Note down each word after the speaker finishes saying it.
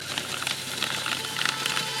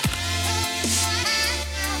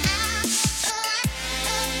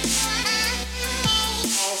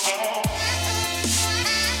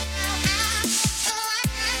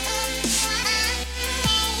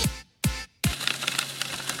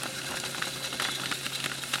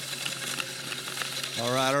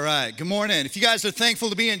All right. Good morning. If you guys are thankful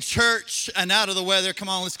to be in church and out of the weather, come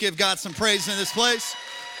on, let's give God some praise in this place.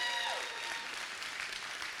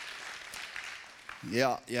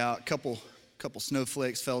 Yeah, a couple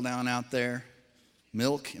snowflakes fell down out there.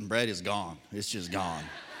 Milk and bread is gone. It's just gone.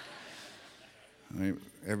 I mean,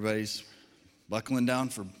 everybody's buckling down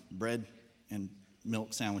for bread and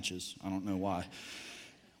milk sandwiches. I don't know why.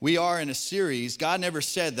 We are in a series. God never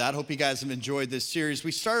said that. Hope you guys have enjoyed this series.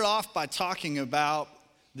 We started off by talking about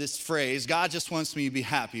this phrase, God just wants me to be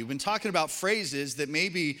happy. We've been talking about phrases that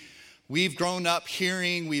maybe we've grown up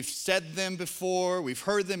hearing, we've said them before, we've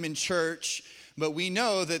heard them in church, but we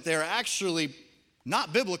know that they're actually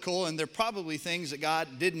not biblical and they're probably things that God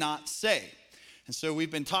did not say. And so we've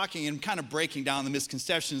been talking and kind of breaking down the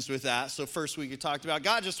misconceptions with that. So first week we talked about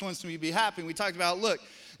God just wants me to be happy. And we talked about, look,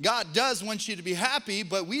 God does want you to be happy,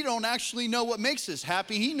 but we don't actually know what makes us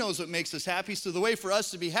happy. He knows what makes us happy. So the way for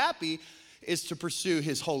us to be happy is to pursue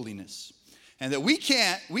his holiness. And that we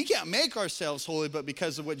can't make ourselves holy, but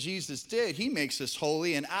because of what Jesus did, he makes us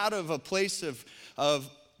holy. And out of a place of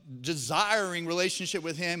desiring relationship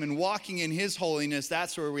with him and walking in his holiness,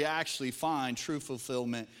 that's where we actually find true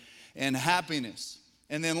fulfillment and happiness.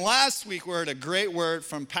 And then last week we heard a great word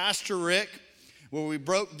from Pastor Rick where we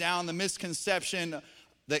broke down the misconception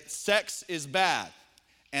that sex is bad.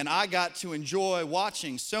 And I got to enjoy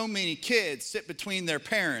watching so many kids sit between their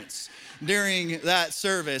parents during that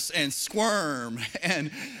service and squirm. And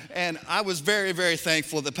I was very, very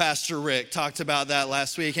thankful that Pastor Rick talked about that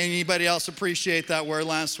last week. Anybody else appreciate that word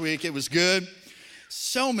last week? It was good.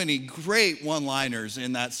 So many great one-liners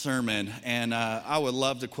in that sermon. And I would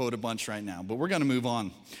love to quote a bunch right now, but we're going to move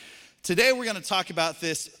on. Today we're going to talk about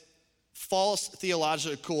this false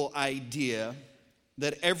theological idea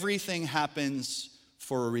that everything happens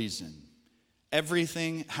for a reason.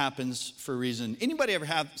 Everything happens for a reason. Anybody ever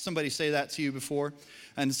have somebody say that to you before?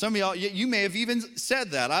 And some of y'all, you may have even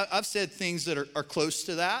said that. I've said things that are close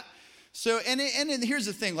to that. So, and here's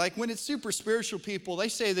the thing, like when it's super spiritual people, they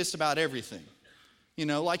say this about everything. You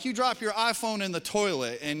know, like you drop your iPhone in the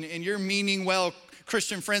toilet and your meaning well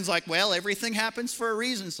Christian friends like, well, everything happens for a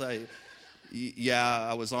reason. Say, yeah,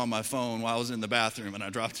 I was on my phone while I was in the bathroom and I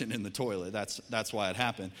dropped it in the toilet. That's why it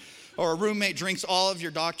happened. Or a roommate drinks all of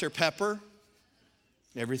your Dr. Pepper.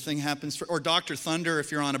 Everything happens for, or Dr. Thunder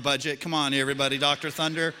if you're on a budget. Come on, everybody, Dr.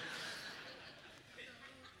 Thunder.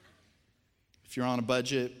 If you're on a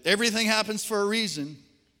budget, everything happens for a reason.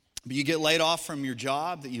 But you get laid off from your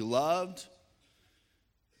job that you loved.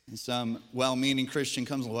 And some well-meaning Christian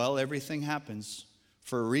comes, well, everything happens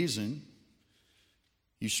for a reason.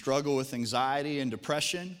 You struggle with anxiety and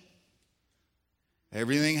depression.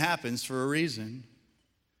 Everything happens for a reason.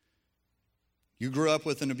 You grew up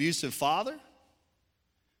with an abusive father.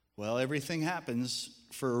 Well, everything happens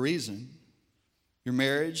for a reason. Your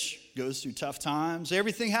marriage goes through tough times.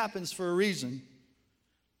 Everything happens for a reason.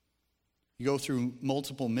 You go through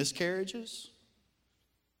multiple miscarriages.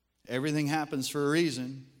 Everything happens for a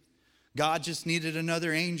reason. God just needed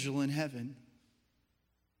another angel in heaven.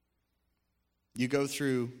 You go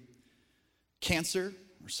through cancer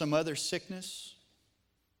or some other sickness.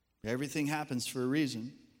 Everything happens for a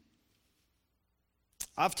reason.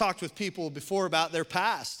 I've talked with people before about their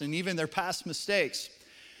past and even their past mistakes.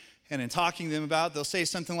 And in talking to them about it, they'll say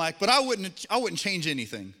something like, but I wouldn't change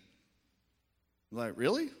anything. I'm like,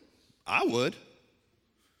 really? I would.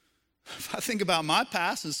 If I think about my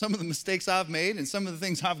past and some of the mistakes I've made and some of the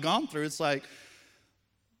things I've gone through, it's like,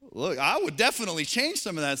 look, I would definitely change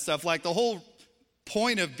some of that stuff. Like the whole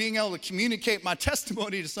point of being able to communicate my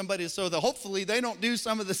testimony to somebody so that hopefully they don't do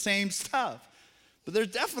some of the same stuff. But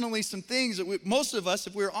there's definitely some things that most of us,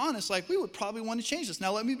 if we were honest, like we would probably want to change this.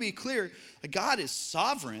 Now, let me be clear. God is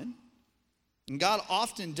sovereign, and God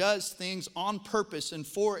often does things on purpose and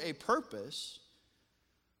for a purpose.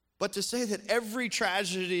 But to say that every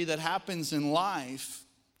tragedy that happens in life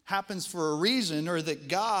happens for a reason, or that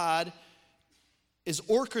God is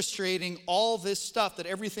orchestrating all this stuff, that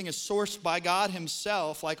everything is sourced by God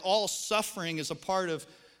himself, like all suffering is a part of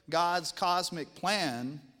God's cosmic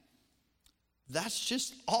plan, that's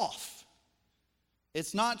just off.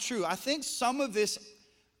 It's not true. I think some of this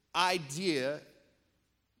idea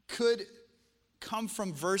could come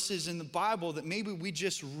from verses in the Bible that maybe we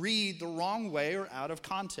just read the wrong way or out of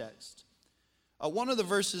context. One of the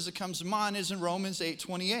verses that comes to mind is in Romans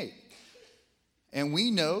 8:28. And we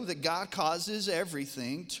know that God causes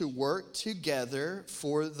everything to work together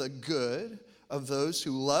for the good of those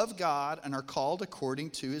who love God and are called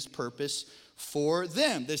according to his purpose for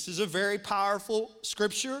them. This is a very powerful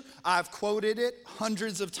scripture. I've quoted it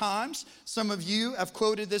hundreds of times. Some of you have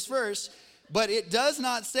quoted this verse. But it does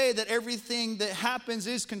not say that everything that happens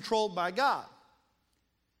is controlled by God.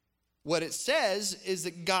 What it says is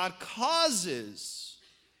that God causes,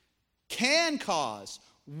 can cause,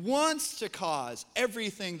 wants to cause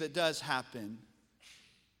everything that does happen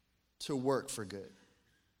to work for good.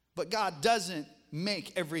 But God doesn't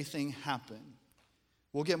make everything happen.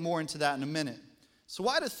 We'll get more into that in a minute. So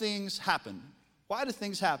why do things happen? Why do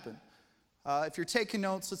things happen? If you're taking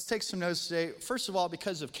notes, let's take some notes today. First of all,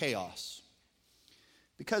 because of chaos.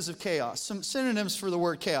 Because of chaos. Some synonyms for the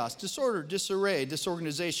word chaos: disorder, disarray,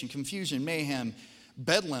 disorganization, confusion, mayhem,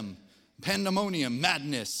 bedlam, pandemonium,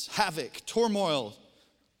 madness, havoc, turmoil,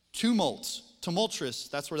 tumult, tumultuous,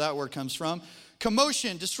 that's where that word comes from.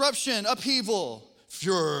 Commotion, disruption, upheaval,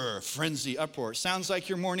 furor, frenzy, uproar. Sounds like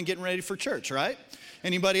your morning getting ready for church, right?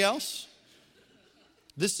 Anybody else?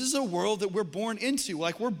 This is a world that we're born into.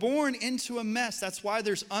 Like, we're born into a mess. That's why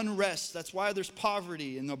there's unrest. That's why there's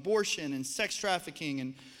poverty and abortion and sex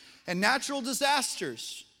trafficking and natural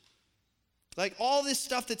disasters. Like, all this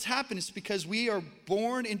stuff that's happened is because we are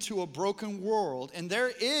born into a broken world. And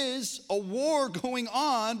there is a war going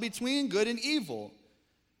on between good and evil.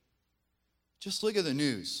 Just look at the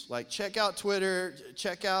news. Like, check out Twitter.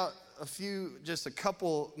 Check out just a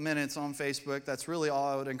couple minutes on Facebook. That's really all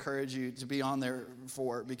I would encourage you to be on there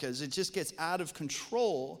for, because it just gets out of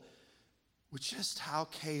control with just how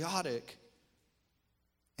chaotic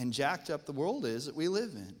and jacked up the world is that we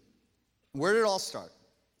live in. Where did it all start?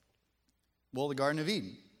 Well, the Garden of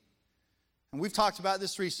Eden. And we've talked about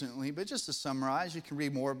this recently, but just to summarize, you can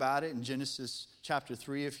read more about it in Genesis chapter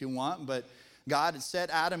 3 if you want. But God had set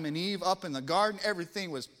Adam and Eve up in the garden. Everything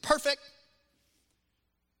was perfect.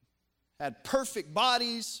 Had perfect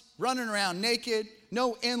bodies, running around naked,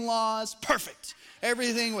 no in-laws, perfect.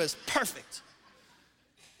 Everything was perfect.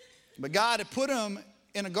 But God had put them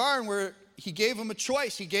in a garden where he gave them a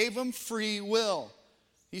choice. He gave them free will.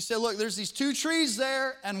 He said, look, there's these two trees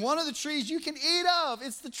there, and one of the trees you can eat of.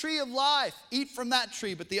 It's the tree of life. Eat from that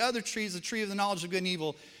tree. But the other tree is the tree of the knowledge of good and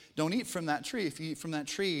evil. Don't eat from that tree. If you eat from that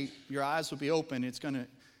tree, your eyes will be open. It's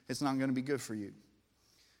not going to be good for you.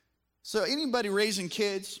 So anybody raising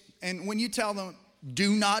kids, and when you tell them,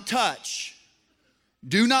 do not touch,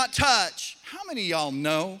 how many of y'all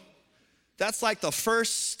know that's like the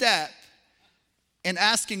first step in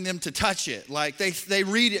asking them to touch it? Like, they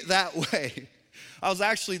read it that way. I was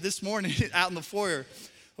actually this morning out in the foyer.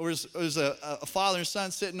 There was a father and son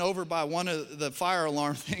sitting over by one of the fire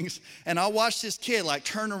alarm things, and I watched this kid like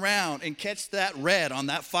turn around and catch that red on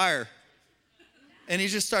that fire. And he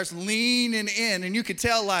just starts leaning in, and you could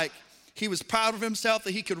tell like he was proud of himself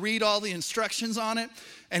that he could read all the instructions on it.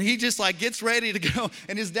 And he just like gets ready to go.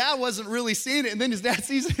 And his dad wasn't really seeing it. And then his dad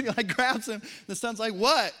sees it, he like grabs him. The son's like,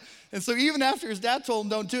 what? And so even after his dad told him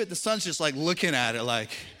don't do it, the son's just like looking at it like,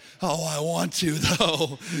 oh, I want to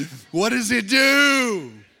though. What does it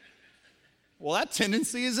do? Well, that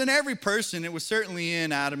tendency is in every person. It was certainly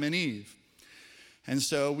in Adam and Eve. And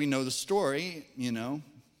so we know the story, you know.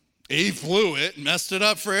 Eve blew it, messed it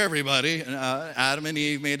up for everybody. Adam and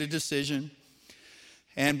Eve made a decision.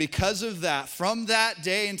 And because of that, from that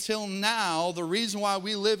day until now, the reason why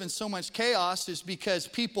we live in so much chaos is because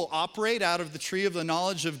people operate out of the tree of the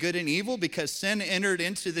knowledge of good and evil, because sin entered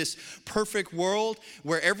into this perfect world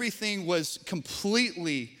where everything was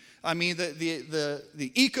completely,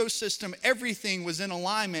 the ecosystem, everything was in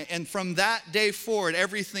alignment. And from that day forward,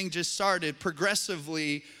 everything just started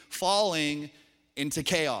progressively falling into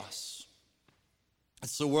chaos.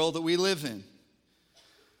 It's the world that we live in.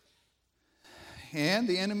 And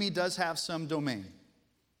the enemy does have some domain.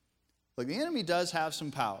 Look, the enemy does have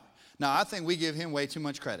some power. Now, I think we give him way too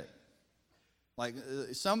much credit. Like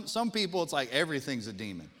some people, it's like everything's a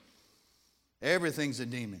demon. Everything's a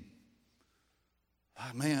demon.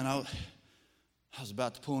 Oh, man, I was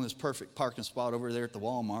about to pull in this perfect parking spot over there at the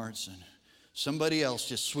Walmarts, and somebody else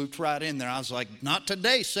just swooped right in there. I was like, not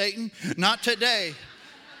today, Satan. Not today.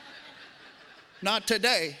 Not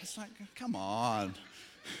today. It's like, come on.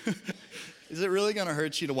 Is it really going to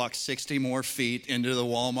hurt you to walk 60 more feet into the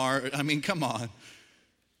Walmart? I mean, come on.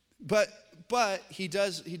 But he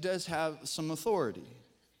does have some authority.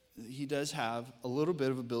 He does have a little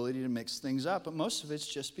bit of ability to mix things up, but most of it's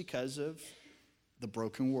just because of the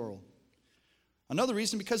broken world. Another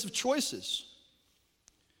reason, because of choices.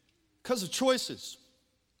 Because of choices.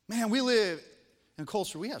 Man, we live in a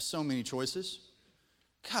culture, we have so many choices.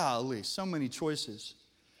 Golly, so many choices.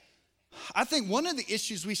 I think one of the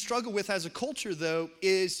issues we struggle with as a culture, though,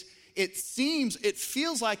 is it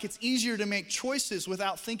feels like it's easier to make choices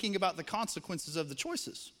without thinking about the consequences of the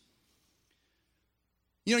choices.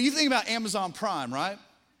 You know, you think about Amazon Prime, right?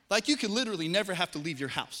 Like, you could literally never have to leave your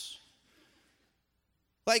house.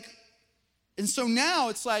 Like, and so now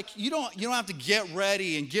it's like you don't have to get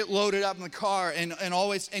ready and get loaded up in the car and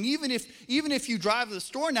always, and even if you drive to the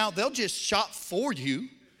store now, they'll just shop for you.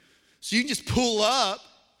 So you just pull up.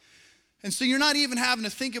 And so you're not even having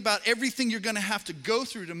to think about everything you're going to have to go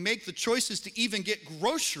through to make the choices to even get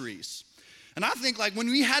groceries. And I think like when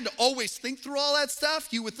we had to always think through all that stuff,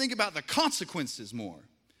 you would think about the consequences more.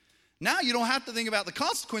 Now you don't have to think about the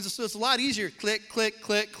consequences, so it's a lot easier. Click, click,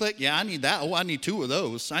 click, click. Yeah, I need that. Oh, I need 2 of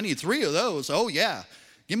those. I need 3 of those. Oh, yeah.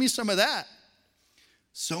 Give me some of that.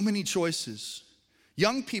 So many choices.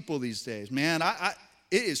 Young people these days, man,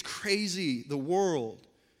 it is crazy, the world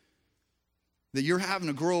that you're having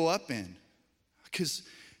to grow up in. Because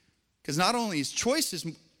not only is choices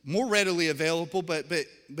more readily available, but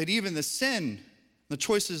even the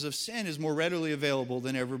choices of sin is more readily available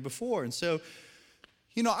than ever before. And so,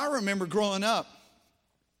 I remember growing up,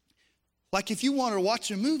 like if you wanted to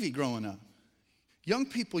watch a movie growing up, young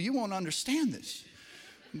people, you won't understand this.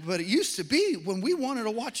 But it used to be when we wanted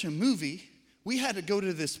to watch a movie, we had to go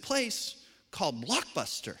to this place called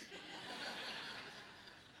Blockbuster.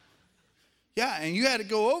 Yeah, and you had to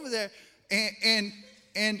go over there and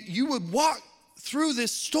you would walk through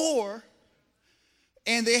this store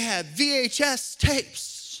and they had VHS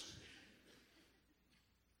tapes.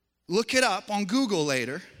 Look it up on Google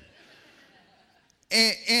later.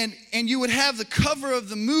 And you would have the cover of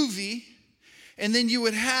the movie, and then you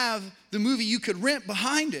would have the movie you could rent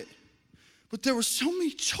behind it. But there were so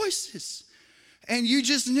many choices. And you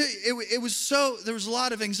just knew, there was a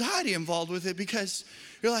lot of anxiety involved with it because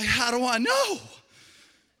you're like, how do I know?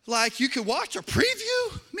 Like you could watch a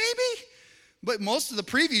preview, maybe? But most of the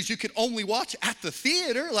previews you could only watch at the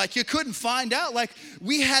theater. Like you couldn't find out. Like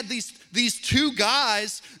we had these 2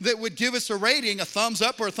 guys that would give us a rating, a thumbs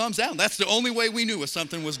up or a thumbs down. That's the only way we knew if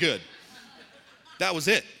something was good. That was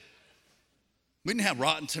it. We didn't have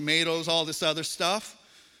Rotten Tomatoes, all this other stuff.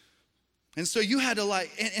 And so you had to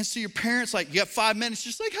and so your parents you have 5 minutes,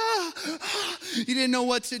 just like, you didn't know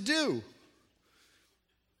what to do.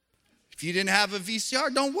 If you didn't have a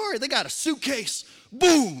VCR, don't worry. They got a suitcase.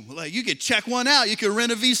 Boom. Like you could check one out. You could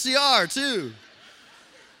rent a VCR too.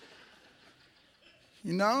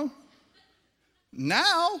 Now,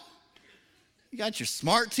 you got your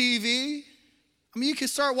smart TV. I mean, you can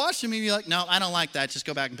start watching them and you're like, no, I don't like that. Just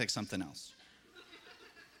go back and pick something else.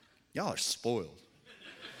 Y'all are spoiled.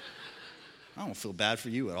 I don't feel bad for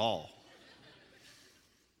you at all.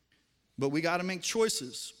 But we got to make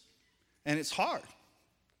choices, and it's hard.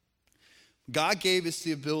 God gave us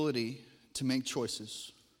the ability to make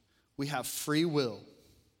choices. We have free will.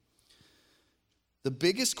 The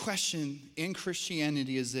biggest question in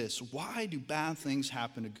Christianity is this: why do bad things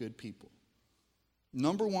happen to good people?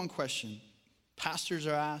 Number one question pastors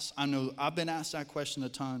are asked. I know I've been asked that question a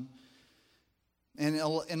ton. And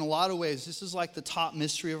in a lot of ways, this is like the top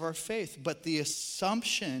mystery of our faith. But the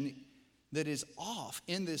assumption that is off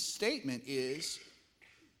in this statement is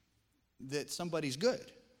that somebody's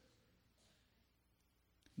good.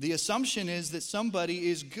 The assumption is that somebody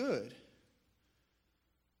is good.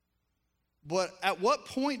 But at what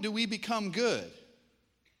point do we become good?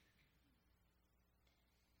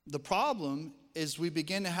 The problem is we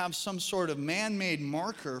begin to have some sort of man-made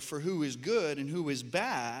marker for who is good and who is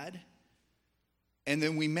bad, and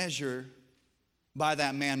then we measure by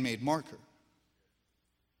that man-made marker.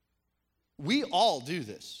 We all do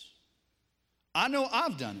this. I know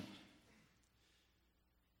I've done it.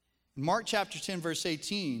 In Mark chapter 10, verse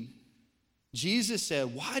 18, Jesus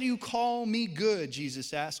said, "Why do you call me good?"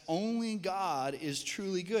 Jesus asked. "Only God is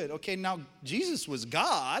truly good." Okay, now Jesus was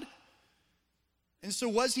God. And so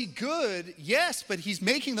was he good? Yes, but he's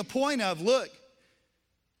making the point of, look,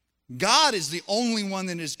 God is the only one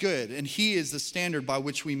that is good, and he is the standard by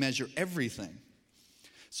which we measure everything.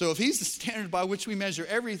 So if he's the standard by which we measure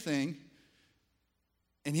everything,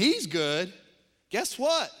 and he's good, guess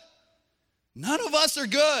what? None of us are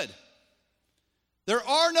good. There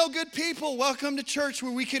are no good people. Welcome to church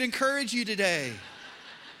where we could encourage you today.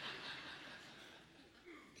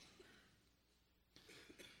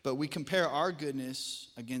 But we compare our goodness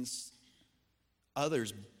against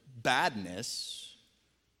others' badness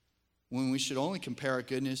when we should only compare our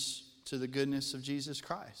goodness to the goodness of Jesus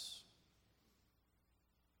Christ.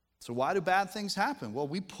 So why do bad things happen? Well,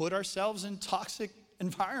 we put ourselves in toxic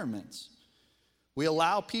environments. We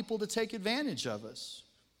allow people to take advantage of us.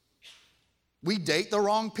 We date the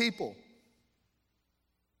wrong people.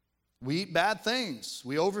 We eat bad things.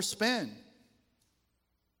 We overspend.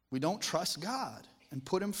 We don't trust God and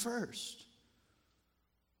put him first.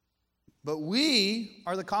 But we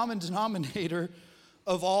are the common denominator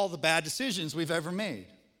of all the bad decisions we've ever made.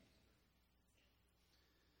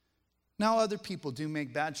 Now, other people do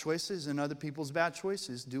make bad choices, and other people's bad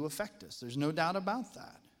choices do affect us. There's no doubt about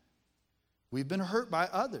that. We've been hurt by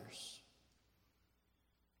others.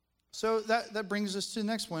 So that brings us to the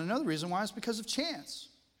next one. Another reason why is because of chance.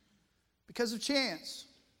 Because of chance.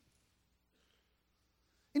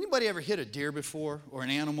 Anybody ever hit a deer before or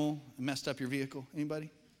an animal and messed up your vehicle?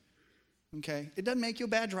 Anybody? Okay. It doesn't make you a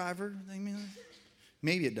bad driver. I mean,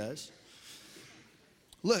 maybe it does.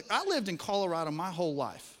 Look, I lived in Colorado my whole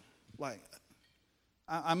life.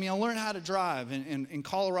 I learned how to drive in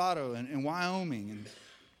Colorado and Wyoming, and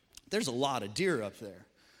there's a lot of deer up there.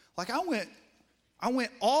 I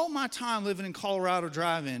went all my time living in Colorado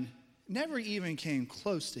driving, never even came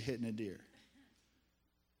close to hitting a deer.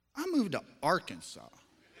 I moved to Arkansas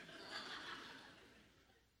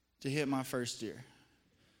to hit my first deer.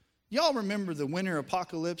 Y'all remember the winter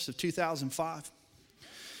apocalypse of 2005?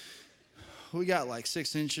 We got like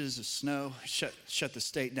 6 inches of snow, shut the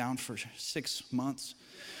state down for 6 months.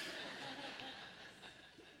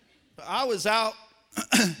 I was out,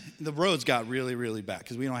 the roads got really, really bad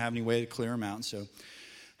because we don't have any way to clear them out. So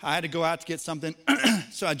I had to go out to get something.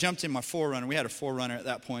 So I jumped in my 4Runner. We had a 4Runner at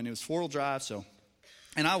that point. It was 4-wheel drive,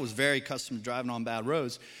 and I was very accustomed to driving on bad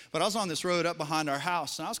roads. But I was on this road up behind our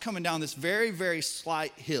house, and I was coming down this very, very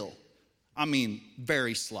slight hill. I mean,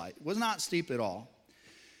 very slight. It was not steep at all.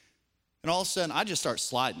 And all of a sudden, I just start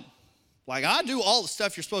sliding. Like, I do all the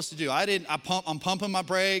stuff you're supposed to do. I'm pumping my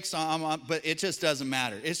brakes, but it just doesn't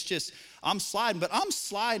matter. It's just, I'm sliding, but I'm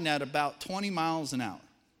sliding at about 20 miles an hour,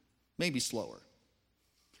 maybe slower.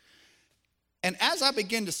 And as I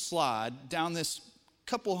begin to slide down this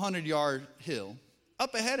couple 100-yard hill,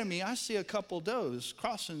 up ahead of me, I see a couple does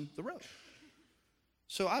crossing the road.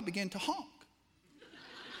 So I begin to honk.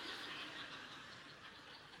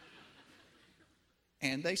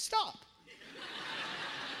 And they stop.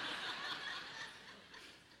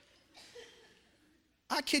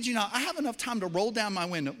 I kid you not, I have enough time to roll down my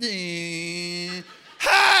window. Hey!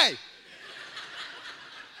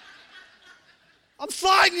 I'm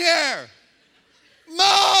sliding here.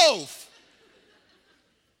 Move!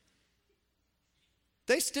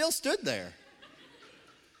 They still stood there.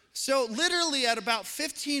 So literally at about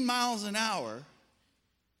 15 miles an hour,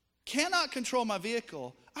 cannot control my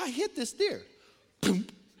vehicle, I hit this deer. Boom.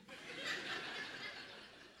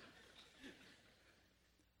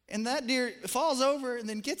 And that deer falls over and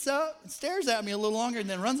then gets up and stares at me a little longer and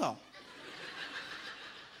then runs off.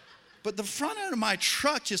 But the front end of my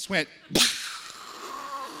truck just went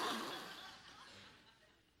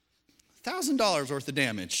 $1,000 worth of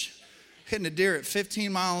damage, hitting a deer at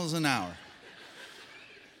 15 miles an hour.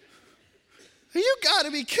 You got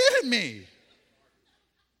to be kidding me.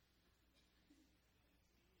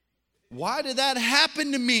 Why did that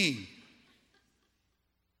happen to me?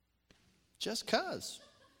 Just 'cause.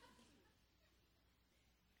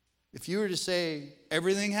 If you were to say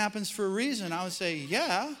everything happens for a reason, I would say,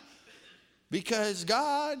 yeah, because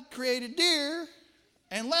God created deer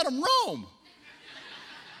and let them roam.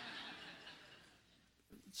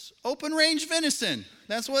 It's open range venison.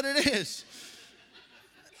 That's what it is.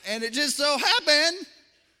 And it just so happened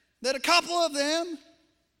that a couple of them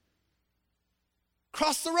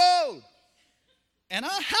crossed the road. And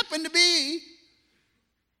I happened to be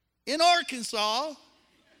in Arkansas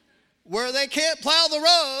where they can't plow the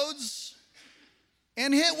roads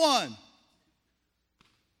and hit one.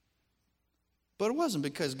 But it wasn't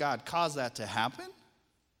because God caused that to happen.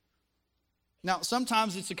 Now,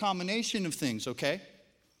 sometimes it's a combination of things, okay?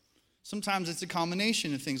 Sometimes it's a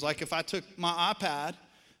combination of things. Like if I took my iPad,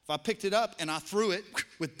 if I picked it up and I threw it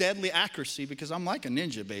with deadly accuracy, because I'm like a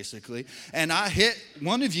ninja basically, and I hit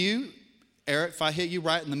one of you, Eric, if I hit you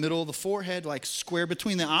right in the middle of the forehead, like square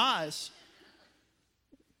between the eyes,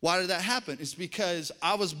 why did that happen? It's because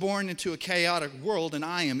I was born into a chaotic world and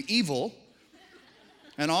I am evil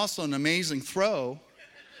and also an amazing throw.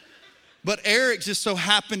 But Eric just so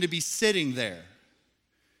happened to be sitting there.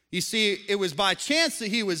 You see, it was by chance that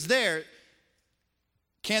he was there.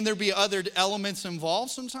 Can there be other elements involved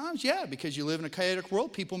sometimes? Yeah, because you live in a chaotic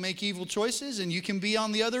world. People make evil choices and you can be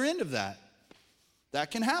on the other end of that. That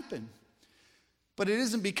can happen. But it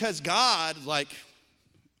isn't because God,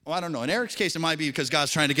 I don't know. In Eric's case, it might be because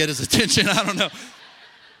God's trying to get his attention. I don't know.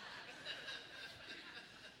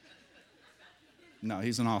 No,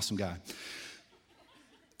 he's an awesome guy.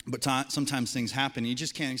 But sometimes things happen. You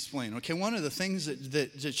just can't explain. Okay, one of the things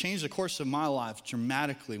that changed the course of my life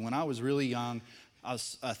dramatically, when I was really young, I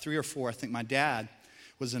was 3 or 4, I think my dad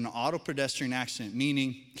was in an auto pedestrian accident,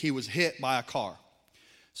 meaning he was hit by a car.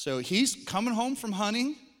 So he's coming home from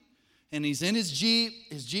hunting, and he's in his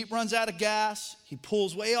Jeep. His Jeep runs out of gas. He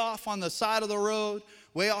pulls way off on the side of the road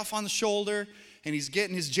way off on the shoulder, and he's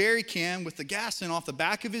getting his jerry can with the gas in off the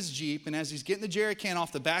back of his Jeep. And as he's getting the jerry can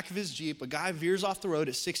off the back of his Jeep, a guy veers off the road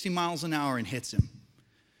at 60 miles an hour and hits him.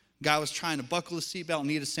 Guy was trying to buckle his seatbelt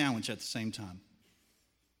and eat a sandwich at the same time.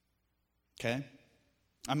 Okay?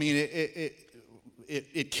 I mean,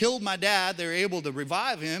 it killed my dad. They were able to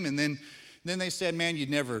revive him, and then they said, man, he'd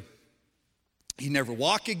never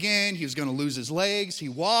walk again. He was going to lose his legs. He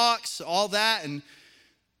walks, all that.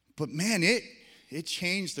 But man, it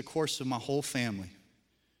changed the course of my whole family.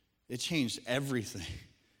 It changed everything.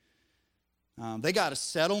 They got a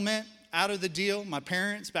settlement out of the deal. My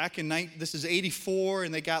parents, back in this is 84,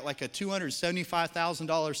 and they got like a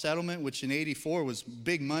 $275,000 settlement, which in 84 was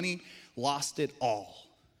big money. Lost it all.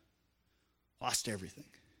 Lost everything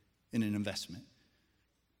in an investment.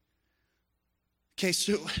 Okay,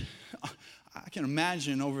 so I can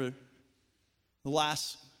imagine over the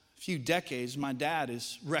last few decades, my dad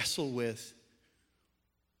has wrestled with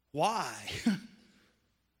why.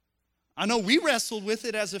 I know we wrestled with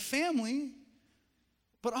it as a family,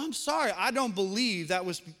 but I'm sorry, I don't believe that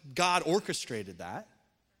was God orchestrated that.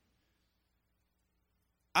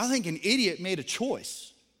 I think an idiot made a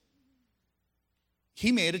choice.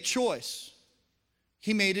 He made a choice.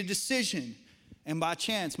 He made a decision. And by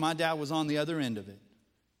chance, my dad was on the other end of it.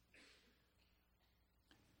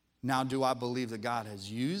 Now, do I believe that God has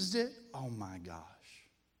used it? Oh my gosh.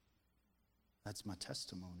 That's my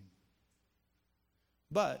testimony.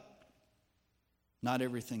 But not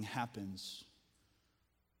everything happens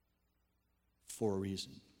for a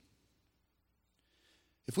reason.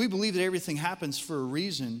 If we believe that everything happens for a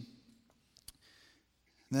reason,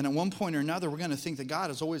 then at one point or another, we're going to think that God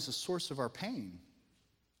is always the source of our pain.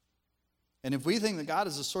 And if we think that God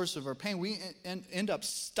is the source of our pain, we end up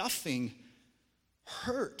stuffing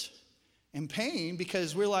hurt and pain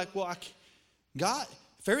because we're like, well, God,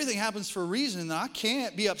 if everything happens for a reason, then I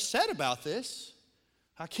can't be upset about this.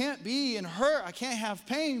 I can't be in hurt. I can't have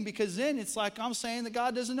pain because then it's like I'm saying that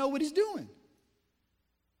God doesn't know what he's doing.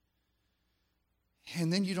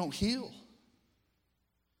 And then you don't heal.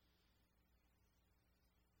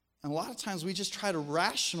 And a lot of times we just try to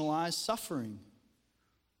rationalize suffering.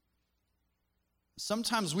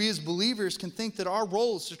 Sometimes we as believers can think that our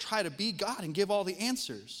role is to try to be God and give all the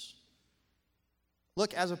answers.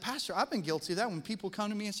 Look, as a pastor, I've been guilty of that when people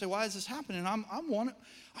come to me and say, why is this happening? I want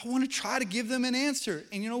to try to give them an answer.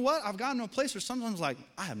 And you know what? I've gotten to a place where sometimes like,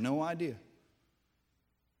 I have no idea.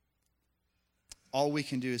 All we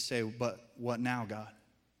can do is say, but what now, God?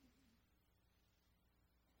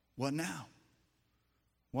 What now?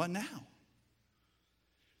 What now?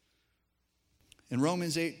 In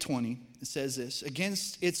Romans 8:20, it says this,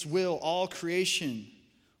 against its will, all creation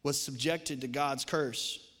was subjected to God's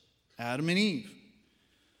curse, Adam and Eve.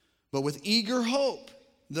 But with eager hope,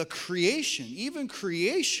 the creation, even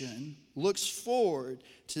creation, looks forward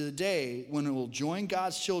to the day when it will join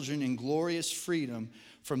God's children in glorious freedom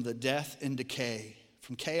from the death and decay,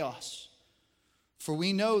 from chaos. For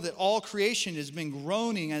we know that all creation has been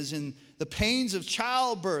groaning as in the pains of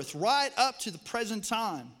childbirth right up to the present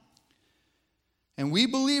time. And we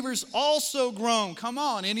believers also groan. Come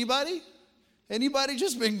on, anybody? Anybody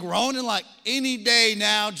just been groaning like any day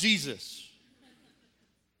now, Jesus?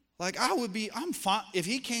 Like I'm fine. If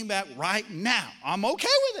he came back right now, I'm okay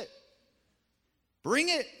with it. Bring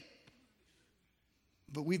it.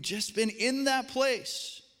 But we've just been in that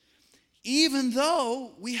place. Even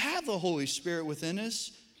though we have the Holy Spirit within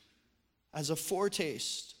us as a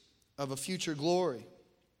foretaste of a future glory.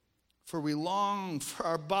 For we long for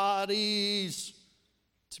our bodies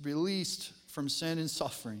to be released from sin and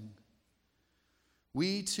suffering.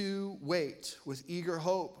 We too wait with eager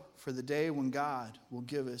hope for the day when God will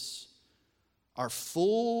give us our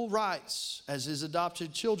full rights as his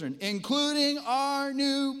adopted children, including our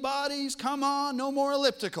new bodies. Come on, no more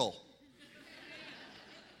elliptical.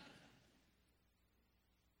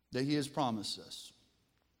 That he has promised us.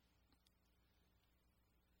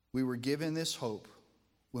 We were given this hope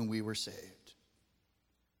when we were saved.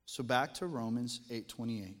 So back to Romans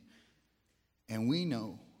 8:28. And we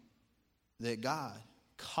know that God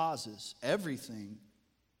causes everything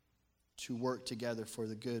to work together for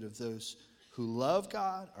the good of those who love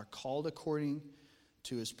God, are called according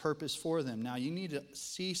to his purpose for them. Now you need to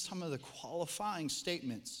see some of the qualifying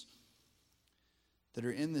statements that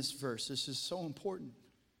are in this verse. This is so important.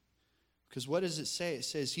 Because what does it say? It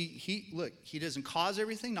says he doesn't cause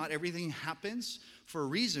everything. Not everything happens for a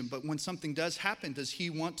reason. But when something does happen, does he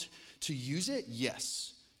want to use it?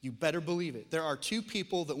 Yes. You better believe it. There are two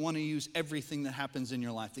people that want to use everything that happens in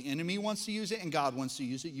your life. The enemy wants to use it and God wants to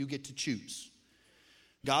use it. You get to choose.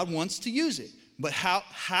 God wants to use it. But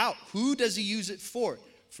who does he use it for?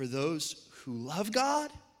 For those who love God.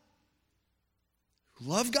 Who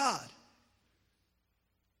love God.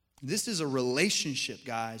 This is a relationship,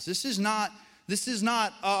 guys. This is not,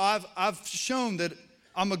 I've shown that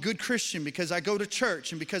I'm a good Christian because I go to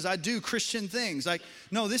church and because I do Christian things. Like,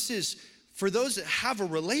 no, this is for those that have a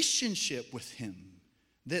relationship with him,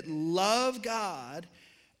 that love God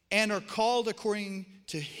and are called according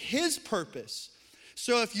to his purpose.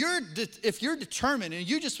 So if you're determined and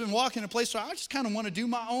you've just been walking in a place where I just kind of want to do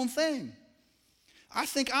my own thing, I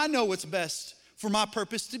think I know what's best for my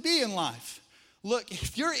purpose to be in life. Look,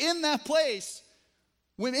 if you're in that place,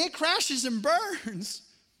 when it crashes and burns,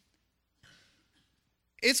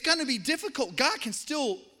 it's going to be difficult. God can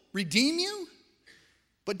still redeem you,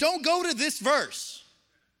 but don't go to this verse.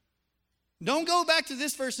 Don't go back to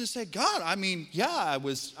this verse and say, God, I mean, yeah,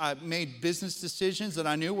 I made business decisions that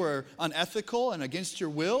I knew were unethical and against your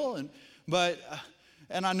will, and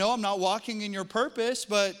I know I'm not walking in your purpose,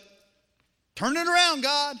 but turn it around,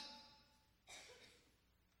 God.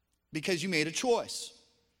 Because you made a choice.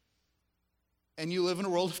 And you live in a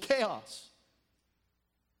world of chaos.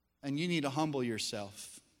 And you need to humble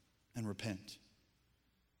yourself and repent.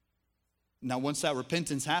 Now, once that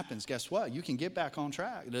repentance happens, guess what? You can get back on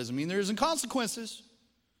track. It doesn't mean there isn't consequences,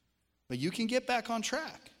 but you can get back on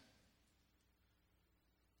track.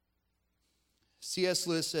 C.S.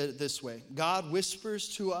 Lewis said it this way: God whispers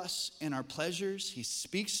to us in our pleasures, he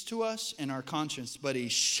speaks to us in our conscience, but he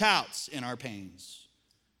shouts in our pains.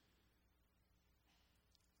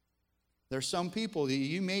 There's some people that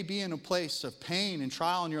you may be in a place of pain and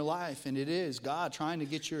trial in your life, and it is God trying to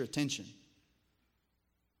get your attention.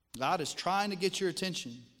 God is trying to get your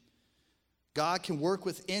attention. God can work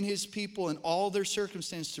within his people in all their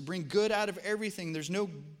circumstances to bring good out of everything. There's no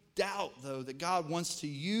doubt, though, that God wants to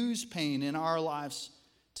use pain in our lives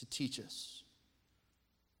to teach us.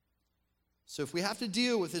 So if we have to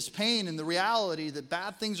deal with this pain and the reality that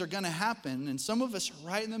bad things are going to happen, and some of us are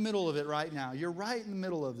right in the middle of it right now. You're right in the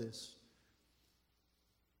middle of this.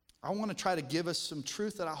 I want to try to give us some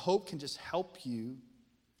truth that I hope can just help you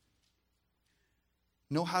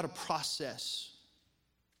know how to process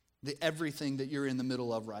everything that you're in the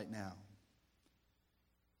middle of right now.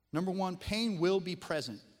 Number one, pain will be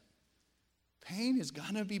present. Pain is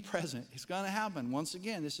going to be present. It's going to happen. Once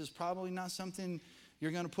again, this is probably not something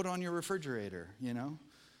you're going to put on your refrigerator, you know.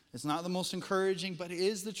 It's not the most encouraging, but it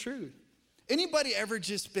is the truth. Anybody ever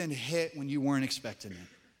just been hit when you weren't expecting it?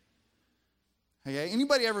 Okay,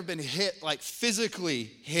 anybody ever been hit, like physically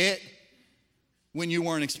hit when you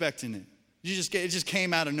weren't expecting it? It just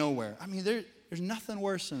came out of nowhere. I mean, there's nothing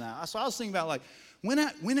worse than that. So I was thinking about, like, when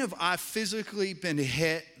have I physically been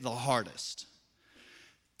hit the hardest?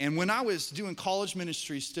 And when I was doing college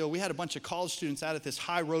ministry still, we had a bunch of college students out at this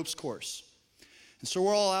high ropes course. And so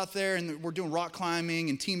we're all out there and we're doing rock climbing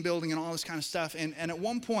and team building and all this kind of stuff. And at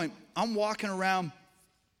one point, I'm walking around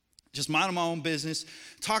just minding my own business,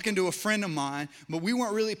 talking to a friend of mine, but we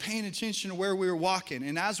weren't really paying attention to where we were walking.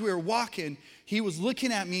 And as we were walking, he was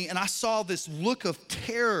looking at me, and I saw this look of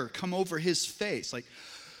terror come over his face.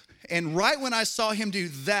 And right when I saw him do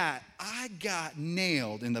that, I got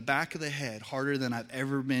nailed in the back of the head harder than I've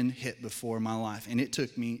ever been hit before in my life. And it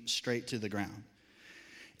took me straight to the ground.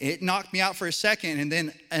 It knocked me out for a second, and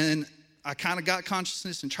then I kind of got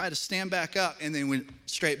consciousness and tried to stand back up, and then went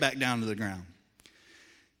straight back down to the ground.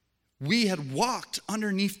 We had walked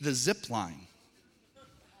underneath the zip line.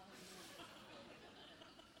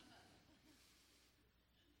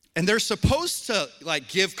 And they're supposed to, like,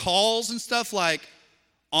 give calls and stuff, like,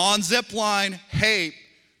 on zip line, hey,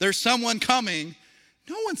 there's someone coming.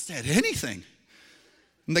 No one said anything.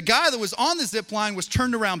 And the guy that was on the zip line was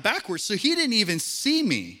turned around backwards, so he didn't even see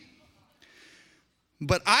me.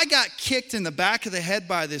 But I got kicked in the back of the head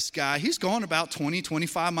by this guy. He's going about 20,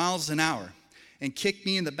 25 miles an hour. And kicked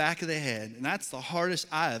me in the back of the head. And that's the hardest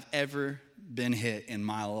I have ever been hit in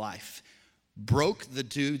my life. Broke the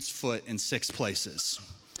dude's foot in 6 places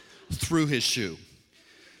through his shoe.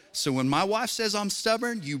 So when my wife says I'm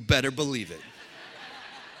stubborn, you better believe it.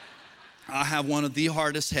 I have one of the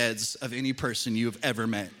hardest heads of any person you have ever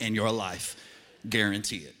met in your life.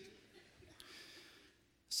 Guarantee it.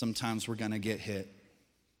 Sometimes we're going to get hit.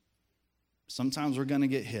 Sometimes we're going to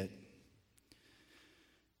get hit.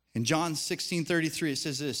 In John 16:33, it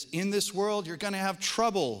says this: in this world, you're going to have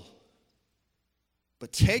trouble,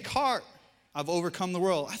 but take heart, I've overcome the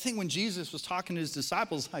world. I think when Jesus was talking to his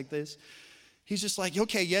disciples like this, he's just like,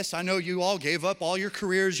 okay, yes, I know you all gave up all your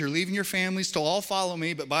careers, you're leaving your families to all follow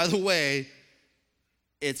me, but by the way,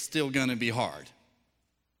 it's still going to be hard.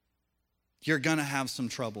 You're going to have some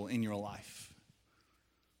trouble in your life.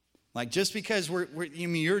 Like just because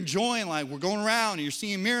you're enjoying, like we're going around and you're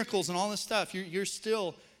seeing miracles and all this stuff, you're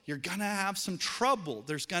going to have some trouble.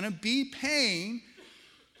 There's going to be pain,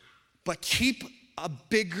 but keep a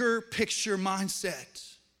bigger picture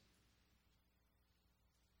mindset.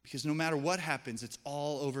 Because no matter what happens, it's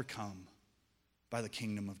all overcome by the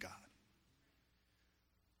kingdom of God.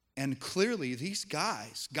 And clearly, these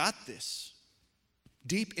guys got this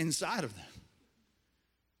deep inside of them.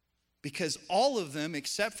 Because all of them,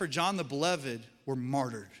 except for John the Beloved, were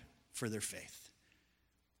martyred for their faith.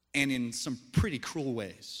 And in some pretty cruel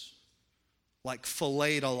ways. Like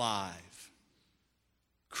filleted alive,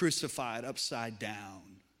 crucified upside down,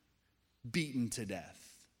 beaten to death.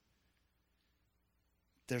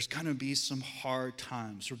 There's going to be some hard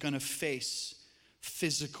times. We're going to face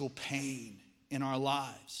physical pain in our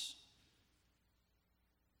lives.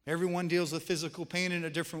 Everyone deals with physical pain in a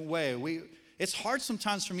different way. It's hard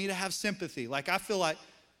sometimes for me to have sympathy. Like I feel like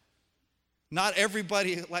not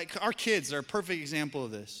everybody, like our kids are a perfect example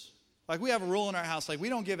of this. Like we have a rule in our house, like we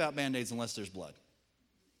don't give out Band-Aids unless there's blood.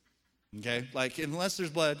 Okay? Like unless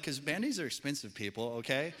there's blood, because Band-Aids are expensive, people,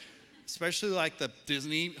 okay? Especially like the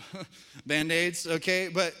Disney Band-Aids, okay?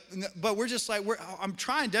 But we're just like, I'm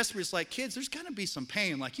trying desperately. It's like, kids, there's gonna be some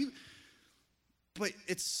pain. Like but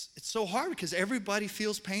it's so hard because everybody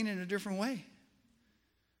feels pain in a different way.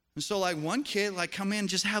 And so like one kid like come in and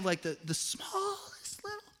just have like the smallest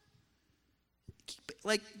little,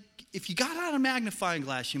 like if you got out a magnifying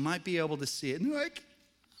glass, you might be able to see it. And they're like,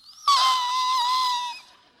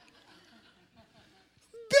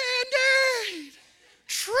 Band-Aid,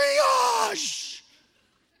 triage.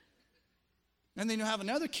 And then you'll have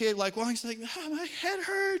another kid like, well, he's like, my head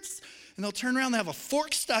hurts. And they'll turn around and they have a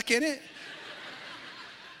fork stuck in it.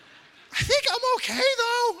 I think I'm okay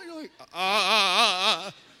though. And you're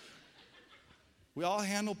like, We all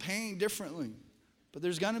handle pain differently, but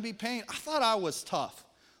there's going to be pain. I thought I was tough.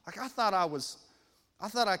 Like I thought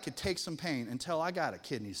I could take some pain until I got a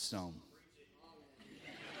kidney stone.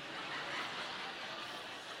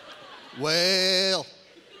 Well,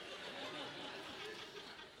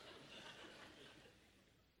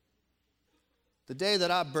 the day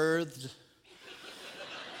that I birthed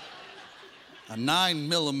a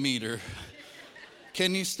 9mm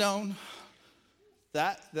kidney stone,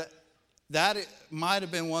 that might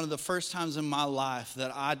have been one of the first times in my life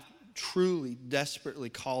that I truly, desperately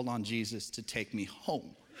called on Jesus to take me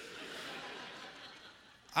home.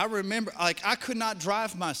 I remember, like, I could not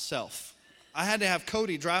drive myself. I had to have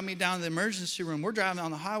Cody drive me down to the emergency room. We're driving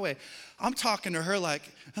on the highway. I'm talking to her like,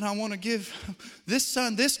 and I want to give this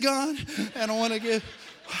son this gun, and I want to give,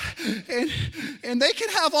 and they can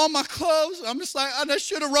have all my clothes. I'm just like, I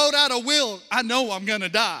should have wrote out a will. I know I'm going to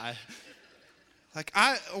die. Like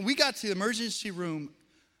we got to the emergency room.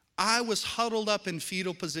 I was huddled up in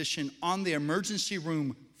fetal position on the emergency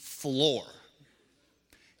room floor.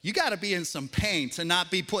 You got to be in some pain to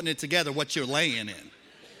not be putting it together what you're laying in.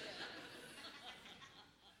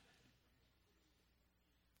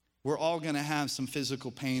 We're all going to have some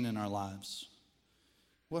physical pain in our lives.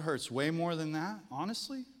 What hurts way more than that,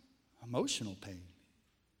 honestly? Emotional pain.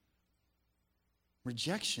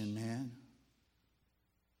 Rejection, man.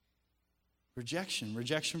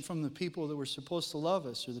 Rejection from the people that were supposed to love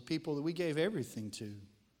us or the people that we gave everything to.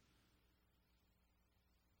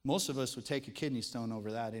 Most of us would take a kidney stone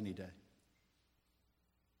over that any day.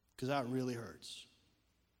 Because that really hurts.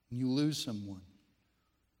 You lose someone.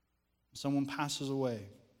 Someone passes away.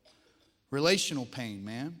 Relational pain,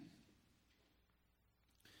 man.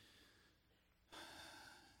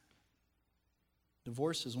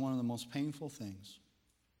 Divorce is one of the most painful things.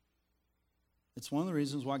 It's one of the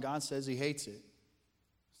reasons why God says he hates it.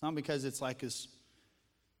 It's not because it's like this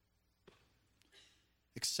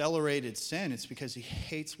accelerated sin. It's because he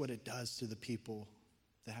hates what it does to the people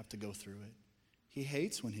that have to go through it. He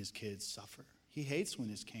hates when his kids suffer. He hates when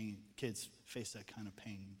his kids face that kind of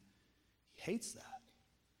pain. He hates that.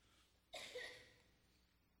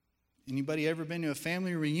 Anybody ever been to a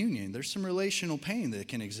family reunion? There's some relational pain that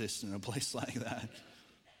can exist in a place like that.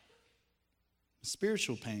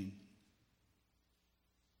 Spiritual pain.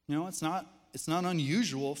 You know, it's not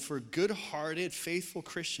unusual for good-hearted, faithful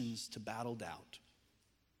Christians to battle doubt.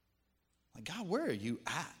 Like, God, where are you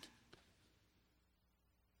at?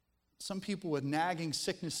 Some people with nagging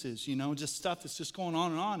sicknesses, you know, just stuff that's just going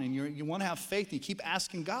on, and you want to have faith, and you keep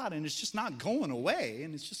asking God, and it's just not going away,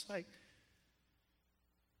 and it's just like,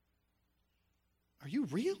 are you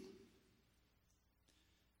real?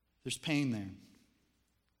 There's pain there.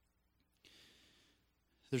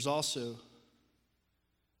 There's also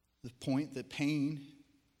the point that pain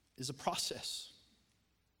is a process.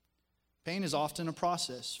 Pain is often a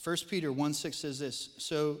process. 1 Peter 1:6 says this,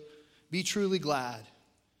 so be truly glad.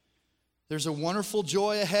 There's a wonderful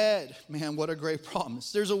joy ahead. Man, what a great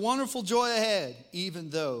promise. There's a wonderful joy ahead, even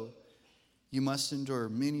though you must endure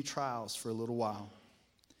many trials for a little while.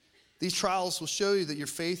 These trials will show you that your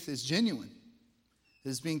faith is genuine. It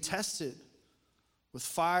is being tested with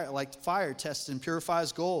fire, like fire tests and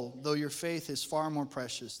purifies gold, though your faith is far more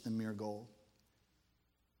precious than mere gold.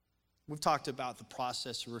 We've talked about the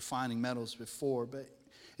process of refining metals before, but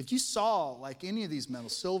if you saw like any of these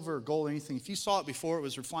metals, silver, gold, anything, if you saw it before it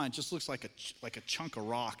was refined, it just looks like a chunk of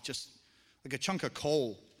rock, just like a chunk of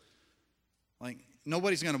coal. Like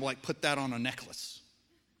nobody's going to like put that on a necklace.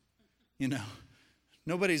 You know,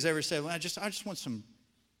 nobody's ever said, well, I just want some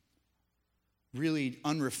really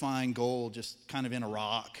unrefined gold just kind of in a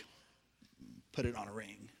rock, put it on a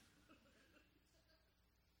ring.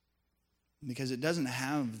 Because it doesn't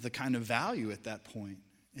have the kind of value at that point.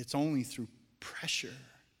 It's only through pressure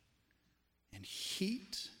and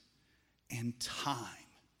heat and time,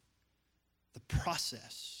 the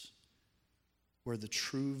process where the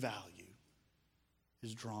true value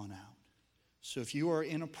is drawn out. So if you are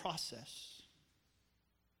in a process,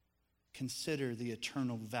 consider the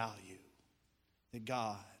eternal value that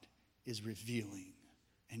God is revealing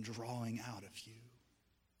and drawing out of you,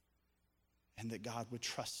 and that God would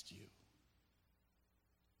trust you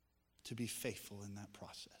to be faithful in that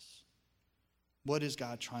process. What is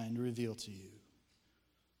God trying to reveal to you?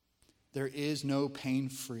 There is no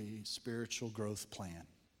pain-free spiritual growth plan.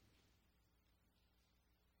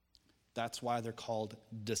 That's why they're called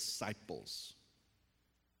disciples.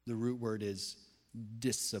 The root word is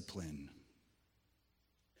discipline.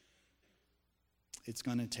 It's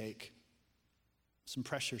going to take some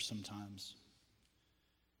pressure sometimes.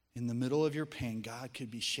 In the middle of your pain, God could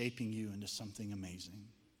be shaping you into something amazing.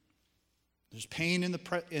 There's pain in the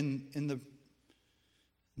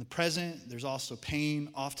present. There's also pain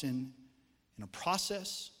often in a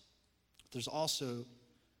process. There's also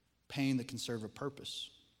pain that can serve a purpose.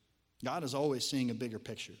 God is always seeing a bigger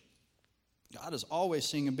picture. God is always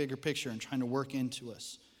seeing a bigger picture and trying to work into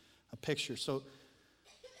us a picture. So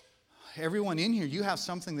everyone in here, you have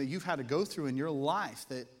something that you've had to go through in your life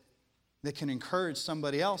that can encourage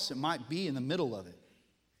somebody else that might be in the middle of it.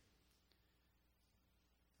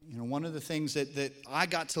 You know, one of the things that I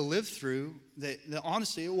got to live through, that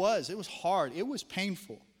honestly it was hard, it was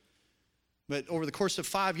painful. But over the course of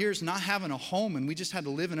 5 years, not having a home, and we just had to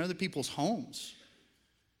live in other people's homes.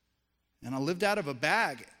 And I lived out of a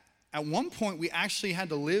bag. At one point, we actually had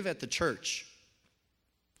to live at the church.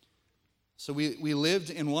 So we lived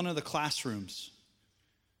in one of the classrooms.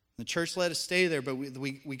 The church let us stay there, but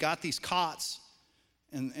we got these cots.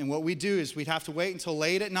 And what we do is we'd have to wait until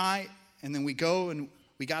late at night, and then we go and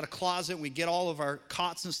we got a closet. We get all of our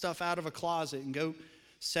cots and stuff out of a closet and go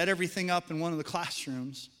set everything up in one of the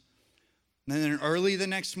classrooms. And then early the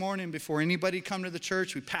next morning, before anybody come to the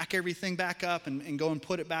church, we pack everything back up and go and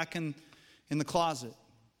put it back in the closet.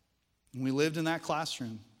 And we lived in that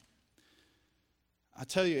classroom. I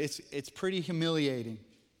tell you, it's pretty humiliating.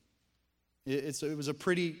 It was a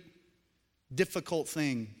pretty difficult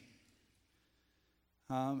thing.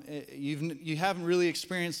 You haven't really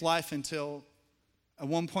experienced life until at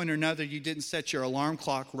one point or another you didn't set your alarm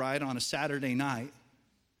clock right on a Saturday night.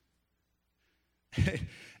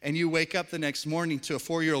 And you wake up the next morning to a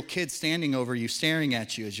 4-year-old kid standing over you, staring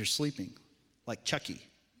at you as you're sleeping, like Chucky.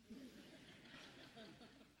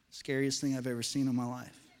 Scariest thing I've ever seen in my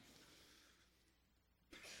life.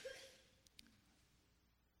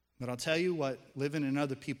 But I'll tell you what, living in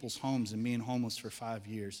other people's homes and being homeless for 5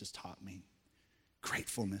 years has taught me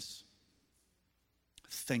gratefulness,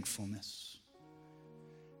 thankfulness,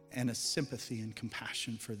 and a sympathy and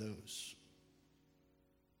compassion for those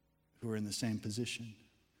who are in the same position.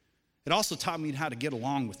 It also taught me how to get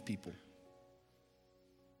along with people.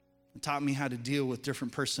 It taught me how to deal with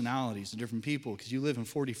different personalities and different people, because you live in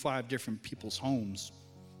 45 different people's homes.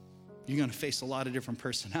 You're going to face a lot of different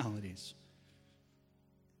personalities.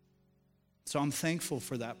 So I'm thankful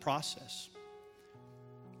for that process.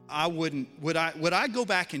 Would I go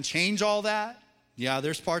back and change all that? Yeah,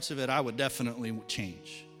 there's parts of it I would definitely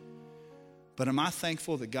change. But am I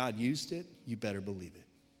thankful that God used it? You better believe it.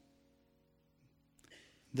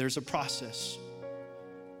 There's a process.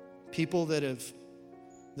 People that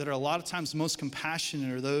are a lot of times most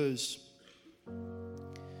compassionate are those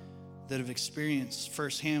that have experienced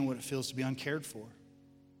firsthand what it feels to be uncared for.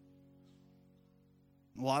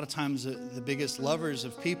 A lot of times the biggest lovers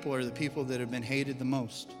of people are the people that have been hated the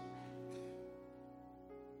most.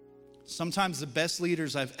 Sometimes the best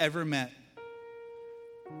leaders I've ever met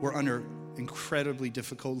were under incredibly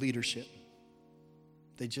difficult leadership.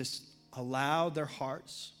 They just allowed their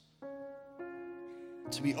hearts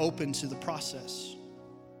to be open to the process.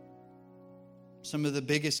 Some of the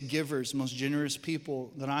biggest givers, most generous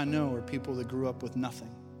people that I know are people that grew up with nothing.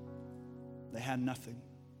 They had nothing.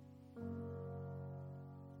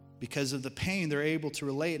 Because of the pain, they're able to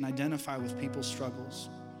relate and identify with people's struggles.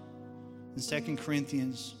 In 2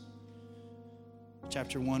 Corinthians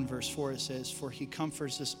chapter 1, verse 4, it says, "For he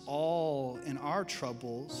comforts us all in our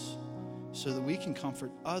troubles so that we can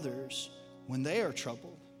comfort others when they are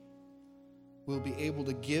troubled. We'll be able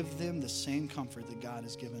to give them the same comfort that God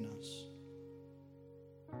has given us."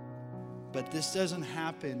 But this doesn't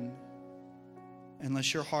happen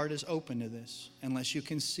unless your heart is open to this, unless you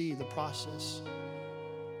can see the process.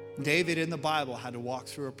 David in the Bible had to walk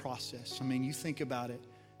through a process. I mean, you think about it.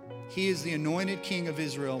 He is the anointed king of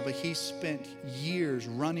Israel, but he spent years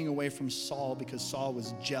running away from Saul because Saul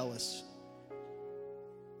was jealous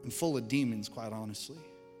and full of demons, quite honestly.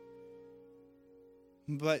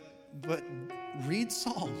 But read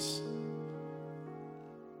Psalms.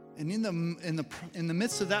 And in the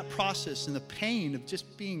midst of that process and the pain of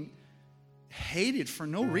just being hated for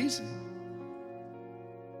no reason,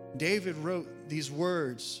 David wrote these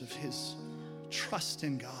words of his trust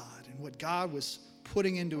in God and what God was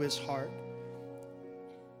putting into his heart.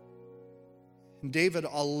 And David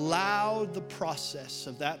allowed the process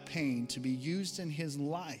of that pain to be used in his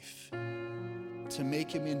life to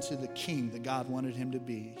make him into the king that God wanted him to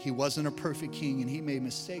be. He wasn't a perfect king and he made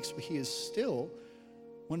mistakes, but he is still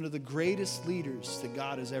one of the greatest leaders that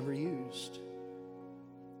God has ever used.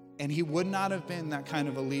 And he would not have been that kind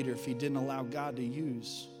of a leader if he didn't allow God to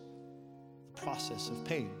use the process of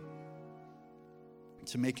pain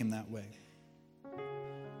to make him that way.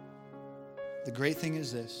 The great thing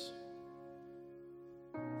is this: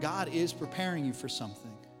 God is preparing you for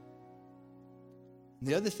something. And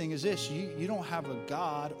the other thing is this: you don't have a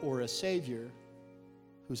God or a Savior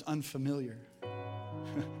who's unfamiliar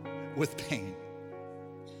with pain.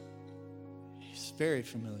 He's very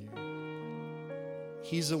familiar.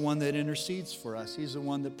 He's the one that intercedes for us. He's the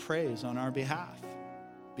one that prays on our behalf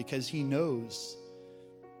because he knows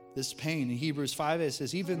this pain. In Hebrews 5, it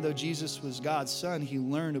says, even though Jesus was God's son, he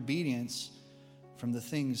learned obedience from the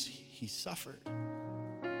things he suffered.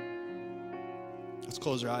 Let's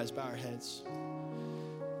close our eyes, bow our heads.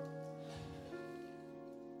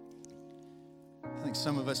 I think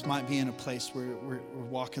some of us might be in a place where we're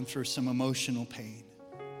walking through some emotional pain,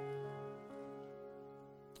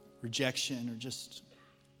 rejection, or just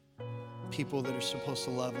people that are supposed to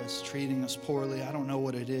love us treating us poorly. I don't know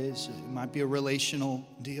what it is. It might be a relational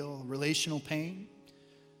deal, relational pain.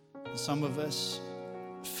 And some of us,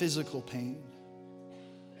 physical pain.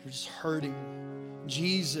 We're just hurting.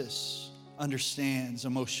 Jesus understands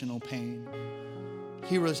emotional pain.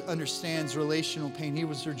 He understands relational pain. He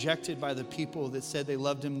was rejected by the people that said they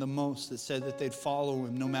loved him the most, that said that they'd follow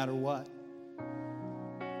him no matter what.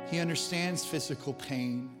 He understands physical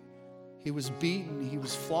pain. He was beaten, he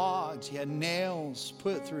was flogged, he had nails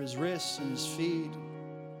put through his wrists and his feet.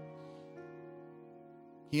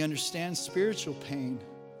 He understands spiritual pain.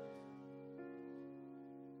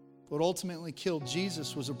 What ultimately killed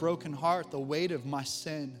Jesus was a broken heart, the weight of my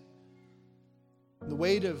sin. The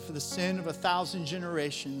weight of the sin of 1,000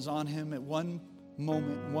 generations on him at one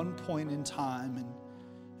moment, one point in time,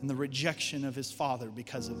 and the rejection of his Father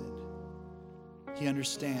because of it. He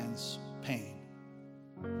understands pain.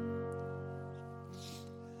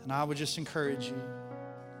 And I would just encourage you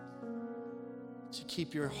to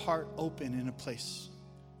keep your heart open in a place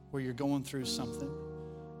where you're going through something.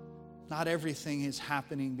 Not everything is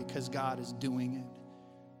happening because God is doing it.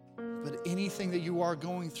 But anything that you are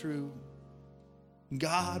going through,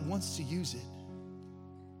 God wants to use it.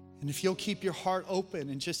 And if you'll keep your heart open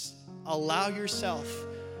and just allow yourself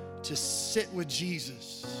to sit with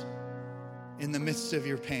Jesus in the midst of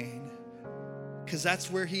your pain, because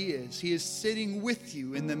that's where he is. He is sitting with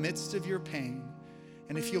you in the midst of your pain.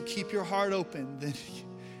 And if you'll keep your heart open, then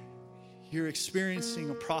you're experiencing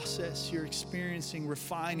a process. You're experiencing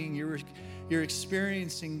refining. You're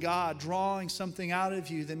experiencing God drawing something out of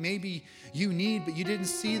you that maybe you need, but you didn't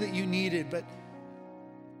see that you needed. But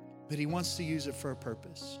he wants to use it for a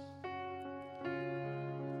purpose.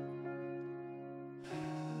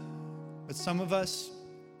 But some of us,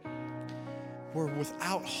 we're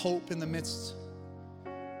without hope in the midst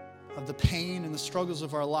of the pain and the struggles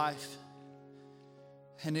of our life.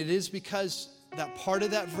 And it is because that part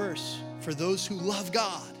of that verse, for those who love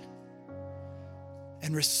God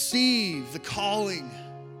and receive the calling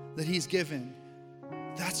that he's given,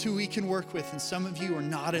 that's who he can work with. And some of you are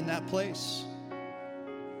not in that place.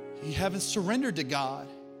 You haven't surrendered to God.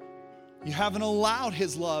 You haven't allowed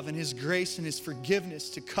His love and His grace and His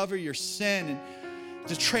forgiveness to cover your sin and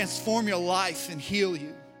to transform your life and heal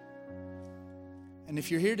you. And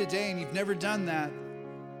if you're here today and you've never done that,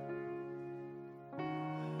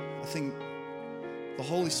 I think the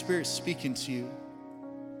Holy Spirit's speaking to you.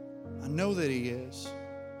 I know that He is.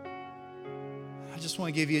 I just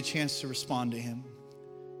want to give you a chance to respond to Him.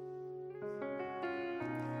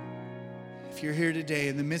 If you're here today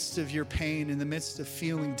in the midst of your pain, in the midst of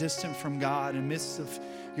feeling distant from God, in the midst of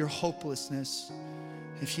your hopelessness,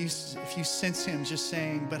 if you sense Him just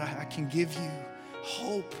saying, but I can give you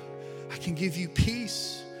hope, I can give you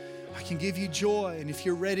peace, I can give you joy. And if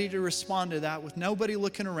you're ready to respond to that with nobody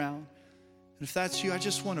looking around, and if that's you, I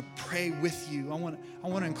just want to pray with you. I want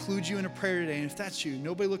to include you in a prayer today. And if that's you,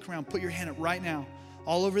 nobody look around, put your hand up right now,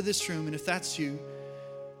 all over this room. And if that's you,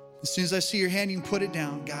 as soon as I see your hand, you can put it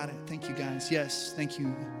down. Got it. Thank you, guys. Yes, thank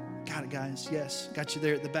you. Got it, guys. Yes, got you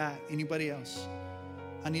there at the back. Anybody else?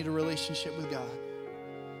 I need a relationship with God.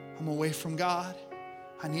 I'm away from God.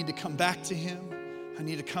 I need to come back to Him. I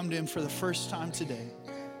need to come to Him for the first time today.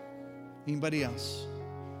 Anybody else?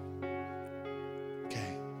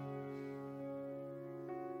 Okay.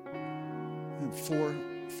 And four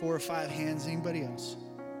or five hands. Anybody else?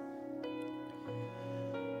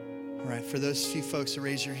 All right, for those few folks that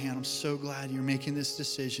raise your hand, I'm so glad you're making this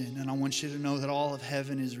decision. And I want you to know that all of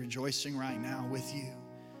heaven is rejoicing right now with you.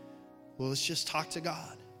 Well, let's just talk to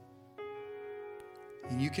God.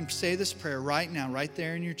 And you can say this prayer right now, right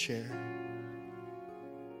there in your chair.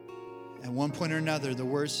 At one point or another, the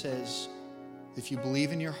word says, if you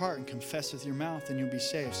believe in your heart and confess with your mouth, then you'll be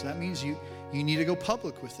saved. So that means you need to go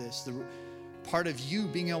public with this. The part of you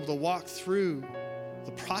being able to walk through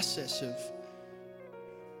the process of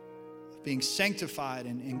being sanctified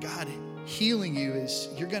and God healing you is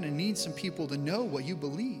you're going to need some people to know what you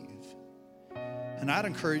believe. And I'd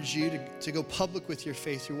encourage you to go public with your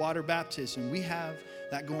faith through water baptism. We have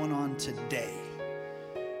that going on today.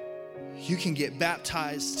 You can get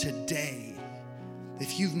baptized today.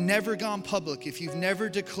 If you've never gone public, if you've never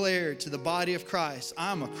declared to the body of Christ,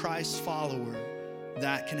 I'm a Christ follower,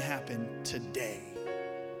 that can happen today.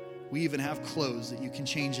 We even have clothes that you can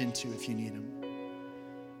change into if you need them.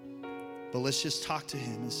 But let's just talk to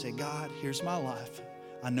Him and say, God, here's my life.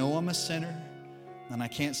 I know I'm a sinner and I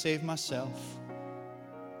can't save myself.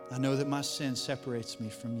 I know that my sin separates me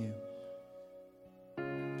from you.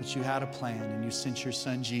 But you had a plan and you sent your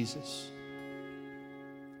Son, Jesus.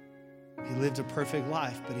 He lived a perfect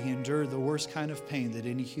life, but He endured the worst kind of pain that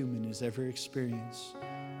any human has ever experienced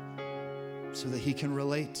so that He can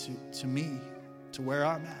relate to me, to where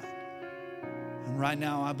I'm at. And right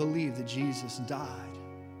now, I believe that Jesus died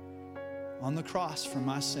on the cross for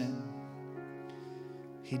my sin.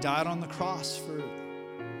 He died on the cross for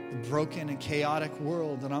the broken and chaotic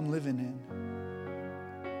world that I'm living in.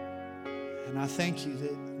 And I thank you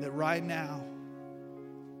that right now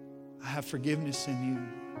I have forgiveness in you.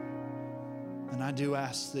 And I do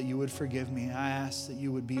ask that you would forgive me. I ask that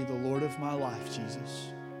you would be the Lord of my life, Jesus.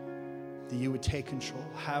 That you would take control,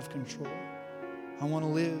 have control. I want to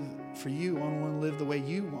live for you. I want to live the way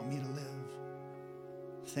you want me to live.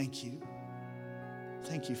 Thank you.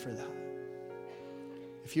 Thank you for that.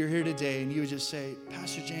 If you're here today and you would just say,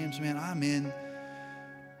 Pastor James, man, I'm in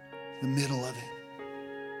the middle of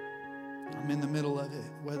it. I'm in the middle of it,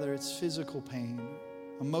 whether it's physical pain,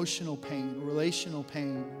 emotional pain, relational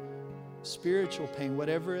pain, spiritual pain,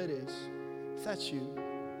 whatever it is. If that's you,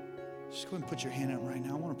 just go ahead and put your hand up right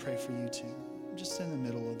now. I want to pray for you too. I'm just in the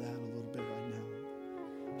middle of that a little bit right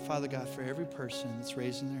now. Father God, for every person that's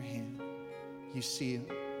raising their hand, you see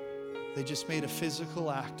them. They just made a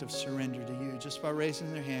physical act of surrender to you just by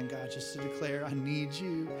raising their hand, God, just to declare, I need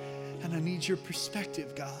you and I need your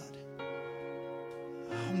perspective, God.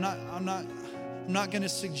 I'm not going to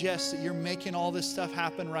suggest that you're making all this stuff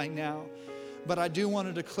happen right now, but I do want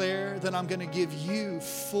to declare that I'm going to give you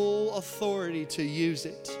full authority to use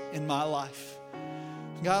it in my life.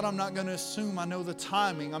 God, I'm not going to assume I know the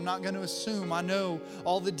timing. I'm not going to assume I know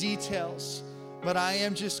all the details. But I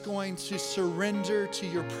am just going to surrender to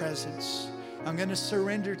your presence. I'm going to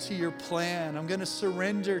surrender to your plan. I'm going to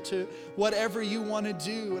surrender to whatever you want to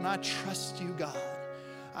do. And I trust you, God.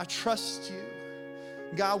 I trust you.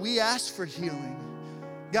 God, we ask for healing.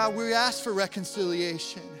 God, we ask for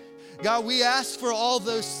reconciliation. God, we ask for all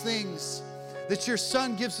those things that your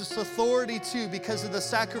Son gives us authority to because of the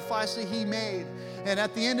sacrifice that He made. And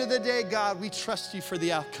at the end of the day, God, we trust you for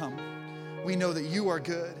the outcome. We know that you are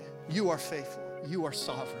good. You are faithful. You are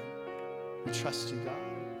sovereign. We trust you, God.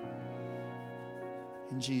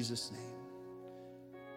 In Jesus' name.